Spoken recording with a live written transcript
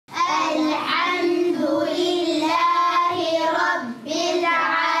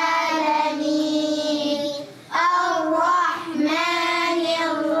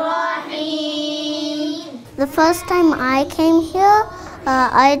The first time I came here,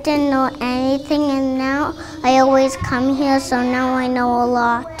 I didn't know anything, and now I always come here, so now I know a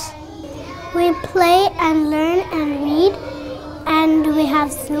lot. We play and learn and read, and we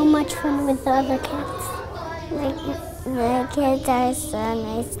have so much fun with the other kids. My kids are so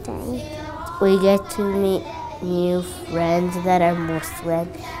nice to me. We get to meet new friends that are Muslim.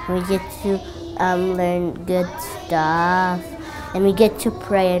 We get to learn good stuff, and we get to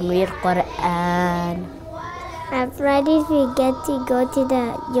pray and read Qur'an. On Fridays, we get to go to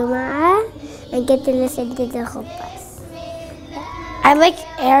the Jum'ah and get to listen to the khutbahs. I like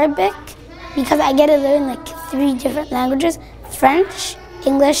Arabic because I get to learn like 3 different languages: French,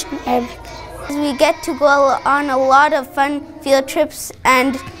 English, and Arabic. We get to go on a lot of fun field trips,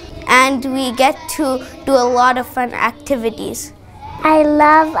 and we get to do a lot of fun activities. I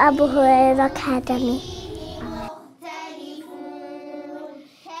love Abu Huraira Academy.